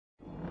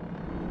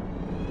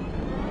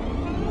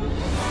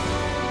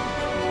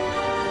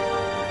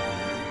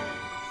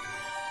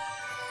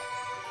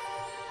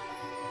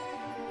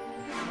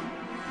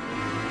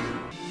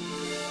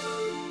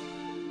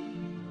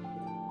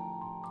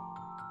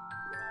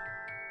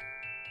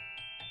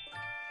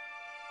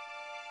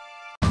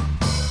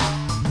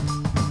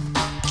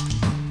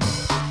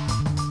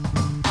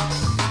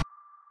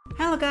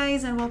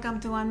guys, and welcome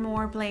to one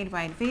more Play It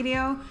Right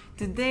video.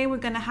 Today we're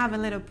gonna have a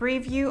little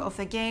preview of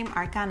the game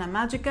Arcana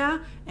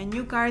Magica, a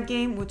new card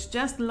game which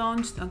just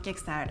launched on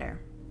Kickstarter.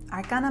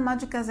 Arcana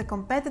Magica is a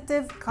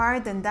competitive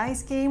card and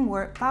dice game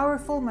where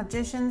powerful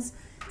magicians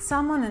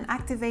summon and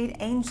activate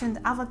ancient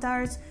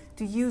avatars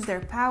to use their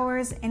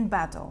powers in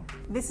battle.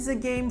 This is a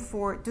game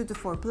for 2 to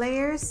 4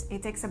 players.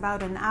 It takes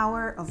about an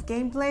hour of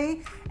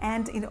gameplay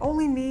and it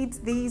only needs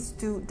these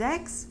 2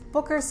 decks,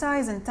 poker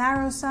size and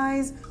tarot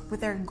size,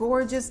 with their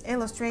gorgeous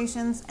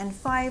illustrations and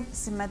 5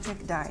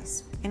 symmetric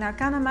dice. In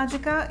Arcana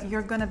Magica,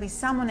 you're gonna be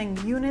summoning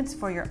units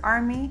for your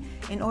army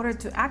in order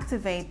to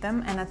activate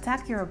them and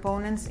attack your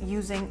opponents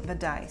using the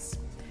dice.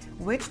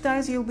 Which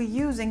dice you'll be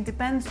using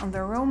depends on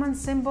the Roman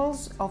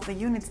symbols of the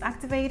units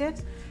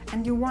activated,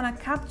 and you want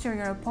to capture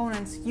your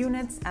opponent's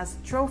units as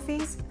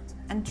trophies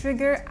and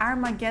trigger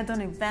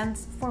Armageddon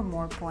events for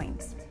more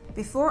points.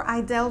 Before I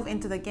delve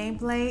into the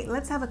gameplay,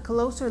 let's have a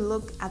closer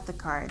look at the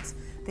cards.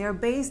 They are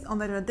based on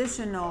the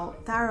traditional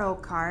tarot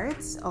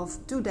cards of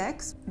 2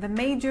 decks, the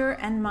Major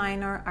and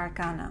Minor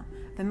Arcana.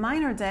 The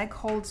Minor deck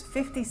holds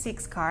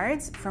 56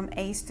 cards from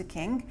Ace to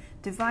King,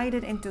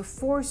 divided into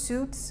 4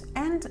 suits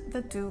and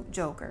the 2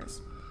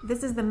 jokers.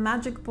 This is the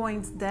Magic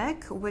Points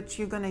deck, which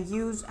you're gonna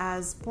use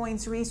as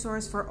points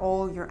resource for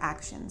all your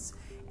actions.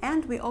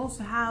 And we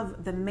also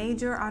have the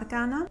Major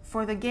Arcana.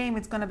 For the game,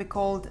 it's gonna be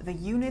called the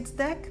Units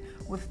deck,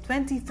 with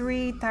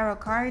 23 tarot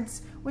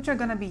cards, which are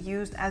gonna be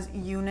used as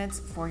units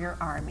for your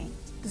army.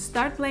 To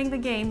start playing the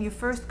game, you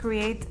first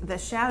create the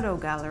Shadow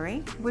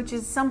Gallery, which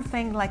is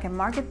something like a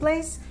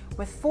marketplace,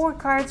 with 4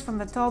 cards from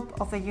the top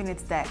of the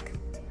Units deck.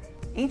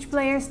 Each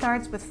player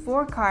starts with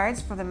 4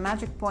 cards for the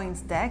Magic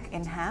Points deck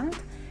in hand,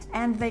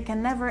 and they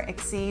can never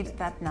exceed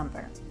that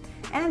number.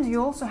 And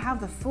you also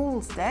have the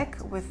Fool's deck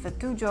with the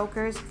 2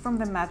 jokers from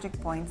the Magic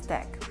Points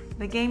deck.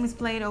 The game is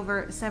played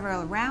over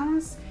several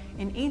rounds.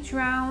 In each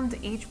round,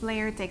 each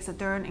player takes a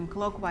turn in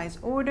clockwise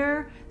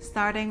order,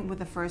 starting with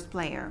the first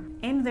player.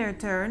 In their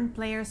turn,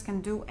 players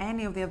can do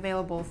any of the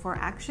available 4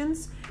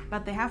 actions,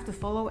 but they have to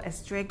follow a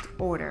strict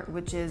order,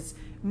 which is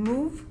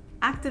move,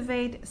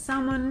 activate,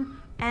 summon,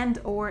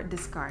 and/or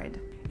discard.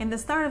 In the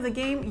start of the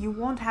game, you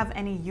won't have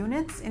any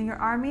units in your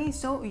army,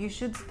 so you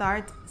should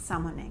start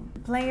summoning.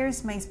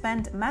 Players may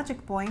spend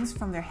magic points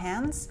from their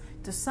hands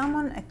to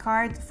summon a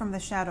card from the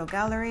Shadow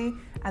Gallery,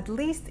 at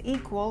least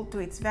equal to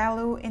its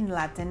value in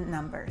Latin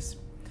numbers.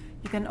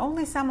 You can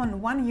only summon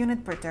 1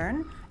 unit per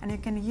turn, and you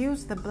can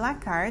use the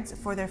black cards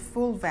for their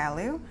full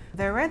value.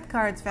 The red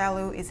card's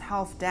value is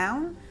half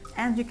down,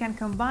 and you can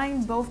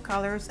combine both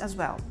colors as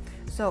well.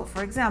 So,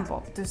 for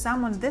example, to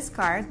summon this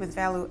card with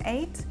value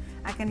 8,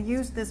 I can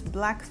use this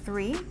black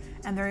 3,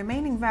 and the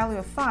remaining value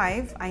of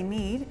 5 I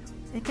need,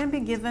 it can be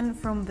given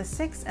from the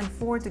 6 and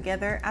 4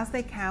 together, as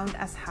they count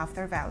as half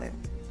their value.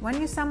 When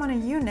you summon a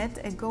unit,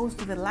 it goes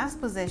to the last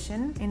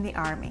position in the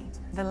army.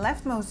 The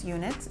leftmost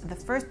unit, the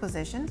first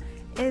position,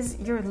 is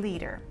your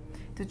leader.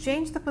 To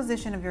change the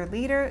position of your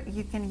leader,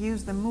 you can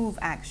use the move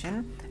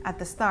action at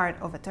the start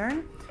of a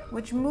turn,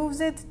 which moves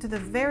it to the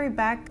very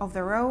back of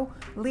the row,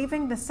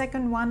 leaving the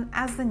second one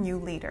as the new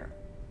leader.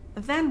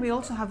 Then we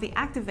also have the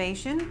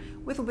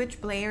activation, with which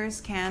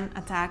players can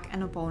attack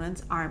an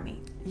opponent's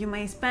army. You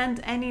may spend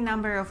any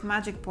number of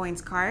magic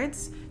points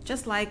cards,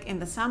 just like in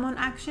the summon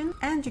action,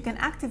 and you can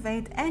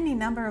activate any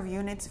number of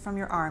units from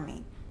your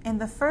army. In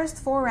the first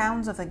 4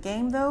 rounds of the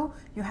game though,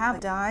 you have a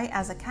die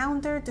as a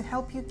counter to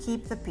help you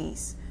keep the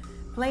peace.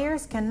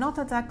 Players cannot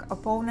attack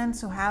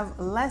opponents who have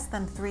less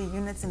than 3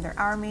 units in their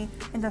army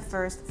in the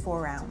first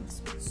 4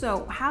 rounds.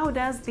 So how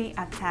does the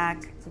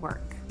attack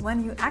work?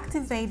 When you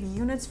activate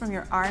units from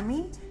your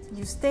army,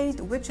 you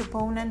state which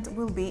opponent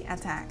will be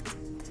attacked.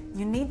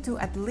 You need to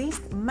at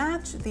least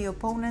match the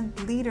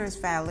opponent leader's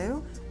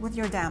value with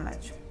your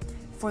damage.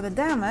 For the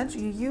damage,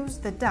 you use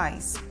the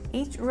dice.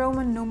 Each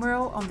Roman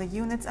numeral on the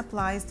units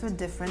applies to a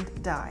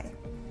different die.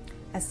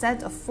 A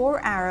set of 4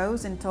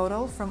 arrows in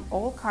total from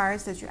all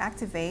cards that you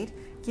activate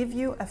give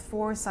you a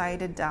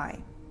 4-sided die.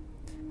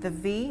 The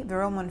V, the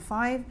Roman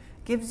 5,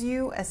 gives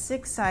you a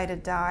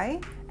 6-sided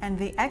die, and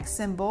the X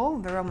symbol,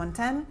 the Roman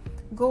 10,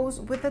 goes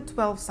with a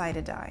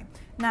 12-sided die.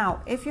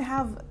 Now, if you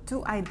have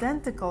 2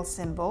 identical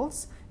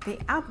symbols, they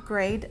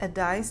upgrade a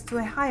dice to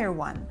a higher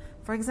one.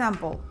 For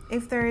example,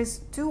 if there is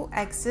 2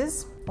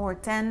 X's or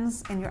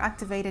 10s in your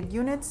activated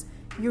units,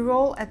 you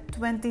roll a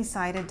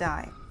 20-sided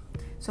die.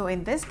 So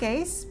in this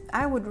case,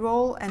 I would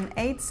roll an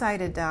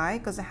 8-sided die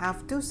because I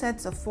have 2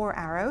 sets of 4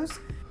 arrows,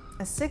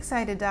 a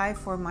 6-sided die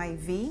for my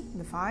V,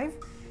 the 5,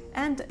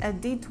 and a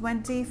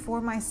D20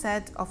 for my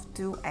set of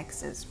 2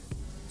 X's.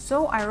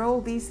 So I roll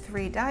these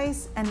 3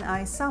 dice and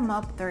I sum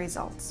up the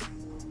results.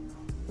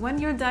 When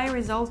your die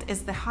result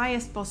is the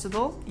highest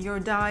possible, your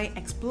die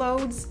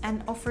explodes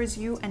and offers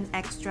you an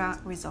extra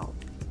result.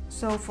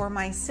 So for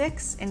my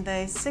 6 in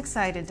the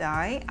 6-sided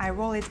die, I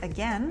roll it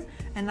again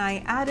and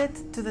I add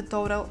it to the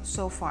total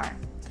so far.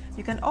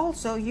 You can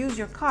also use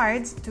your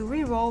cards to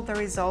re-roll the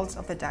results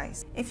of the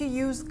dice. If you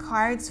use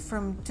cards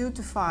from 2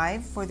 to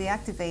 5 for the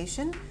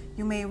activation,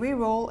 you may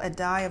re-roll a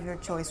die of your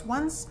choice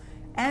once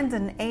and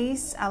an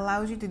ace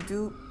allows you to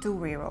do 2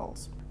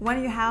 rerolls.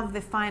 When you have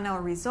the final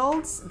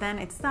results, then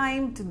it's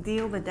time to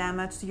deal the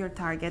damage to your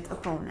target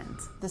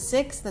opponent. The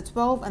 6, the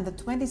 12 and the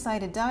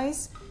 20-sided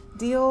dice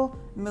deal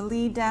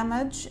melee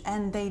damage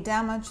and they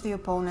damage the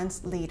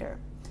opponent's leader.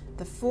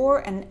 The 4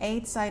 and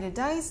 8-sided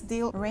dice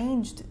deal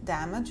ranged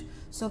damage,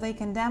 so they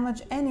can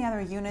damage any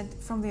other unit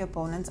from the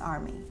opponent's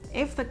army.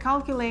 If the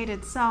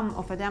calculated sum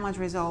of a damage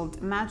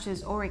result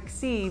matches or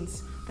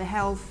exceeds the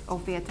health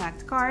of the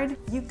attacked card,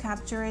 you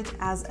capture it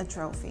as a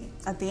trophy.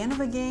 At the end of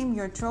the game,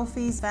 your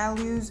trophy's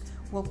values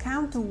will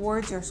count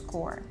towards your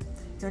score.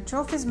 Your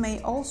trophies may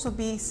also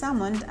be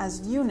summoned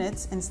as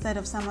units instead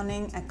of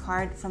summoning a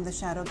card from the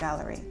Shadow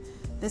Gallery.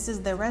 This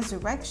is the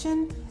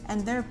resurrection,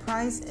 and their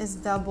price is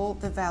double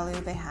the value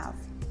they have.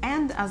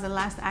 And as the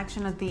last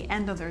action at the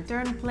end of their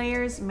turn,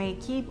 players may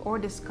keep or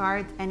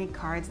discard any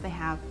cards they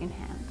have in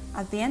hand.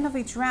 At the end of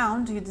each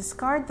round, you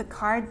discard the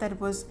card that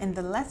was in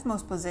the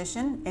leftmost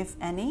position, if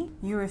any.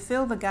 You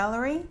refill the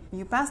gallery,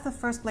 you pass the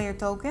first player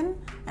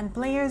token, and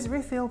players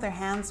refill their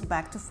hands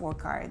back to 4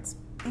 cards.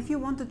 If you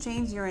want to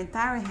change your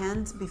entire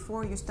hand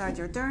before you start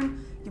your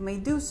turn, you may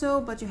do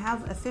so, but you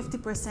have a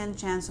 50%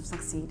 chance of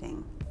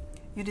succeeding.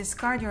 You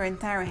discard your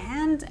entire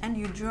hand and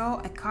you draw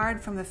a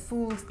card from the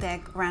Fool's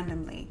deck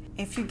randomly.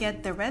 If you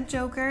get the red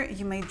joker,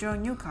 you may draw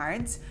new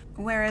cards,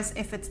 whereas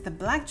if it's the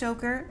black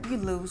joker, you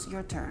lose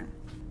your turn.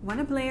 When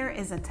a player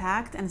is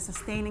attacked and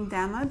sustaining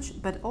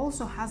damage, but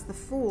also has the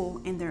Fool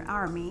in their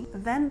army,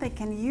 then they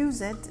can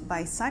use it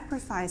by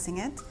sacrificing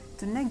it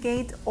to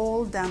negate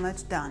all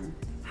damage done.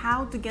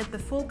 How to get the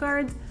Fool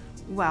card?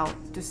 Well,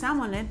 to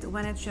summon it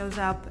when it shows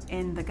up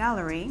in the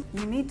gallery,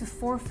 you need to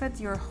forfeit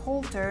your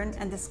whole turn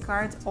and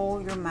discard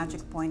all your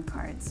magic point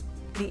cards.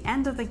 The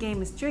end of the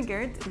game is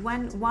triggered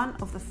when one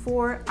of the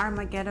 4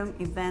 Armageddon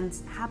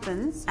events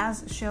happens,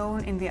 as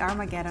shown in the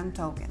Armageddon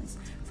tokens.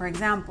 For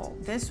example,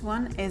 this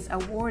one is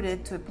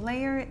awarded to a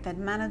player that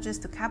manages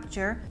to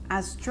capture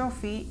as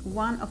trophy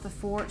one of the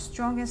 4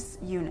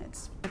 strongest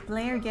units. The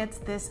player gets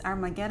this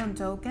Armageddon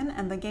token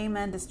and the game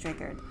end is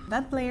triggered.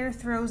 That player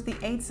throws the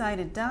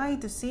 8-sided die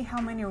to see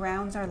how many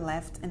rounds are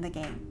left in the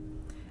game.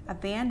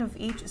 At the end of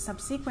each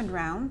subsequent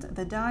round,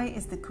 the die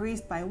is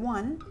decreased by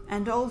 1,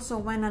 and also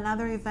when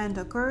another event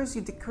occurs,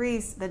 you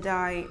decrease the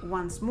die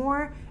once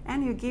more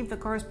and you give the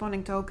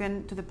corresponding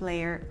token to the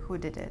player who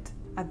did it.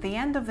 At the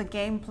end of the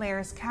game,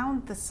 players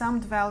count the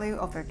summed value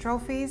of their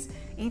trophies.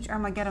 Each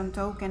Armageddon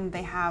token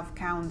they have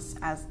counts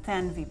as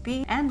 10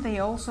 VP, and they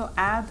also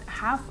add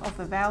half of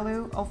the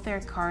value of their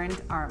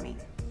current army.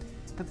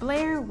 The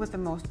player with the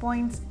most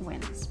points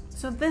wins.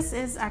 So this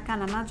is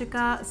Arcana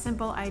Magica,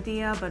 simple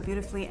idea but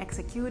beautifully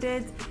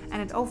executed,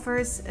 and it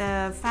offers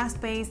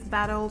fast-paced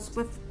battles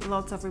with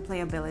lots of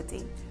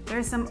replayability. There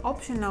are some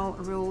optional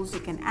rules you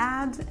can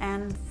add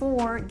and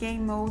 4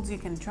 game modes you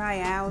can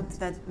try out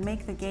that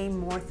make the game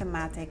more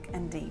thematic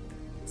and deep.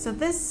 So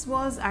this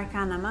was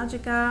Arcana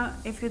Magica.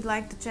 If you'd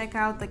like to check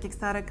out the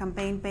Kickstarter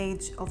campaign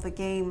page of the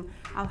game,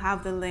 I'll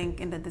have the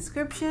link in the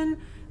description.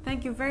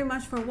 Thank you very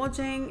much for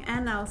watching,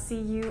 and I'll see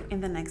you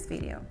in the next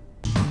video.